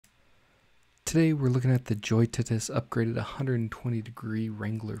Today we're looking at the JOYTUTUS Upgraded 120-degree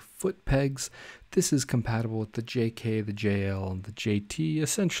Wrangler Foot Pegs. This is compatible with the JK, the JL, and the JT,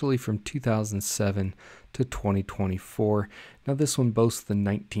 essentially from 2007 to 2024. Now this one boasts the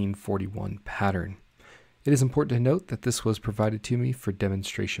 1941 pattern. It is important to note that this was provided to me for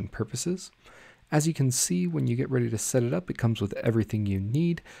demonstration purposes. As you can see, when you get ready to set it up, it comes with everything you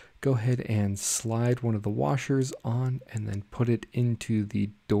need. Go ahead and slide one of the washers on and then put it into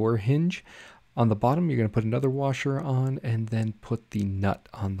the door hinge. On the bottom, you're going to put another washer on and then put the nut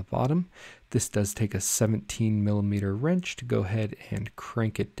on the bottom. This does take a 17mm wrench to go ahead and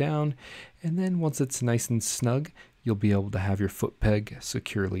crank it down. And then once it's nice and snug, you'll be able to have your foot peg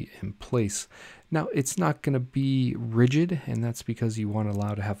securely in place. Now, it's not going to be rigid, and that's because you want to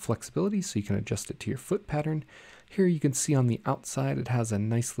allow it to have flexibility so you can adjust it to your foot pattern. Here you can see on the outside it has a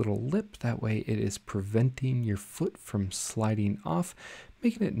nice little lip. That way it is preventing your foot from sliding off,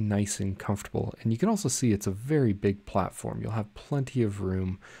 making it nice and comfortable. And you can also see it's a very big platform. You'll have plenty of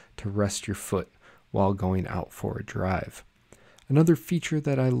room to rest your foot while going out for a drive. Another feature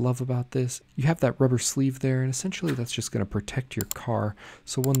that I love about this, you have that rubber sleeve there, and essentially that's just going to protect your car.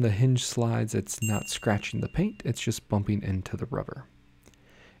 So when the hinge slides, it's not scratching the paint, it's just bumping into the rubber.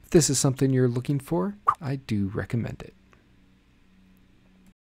 If this is something you're looking for, I do recommend it.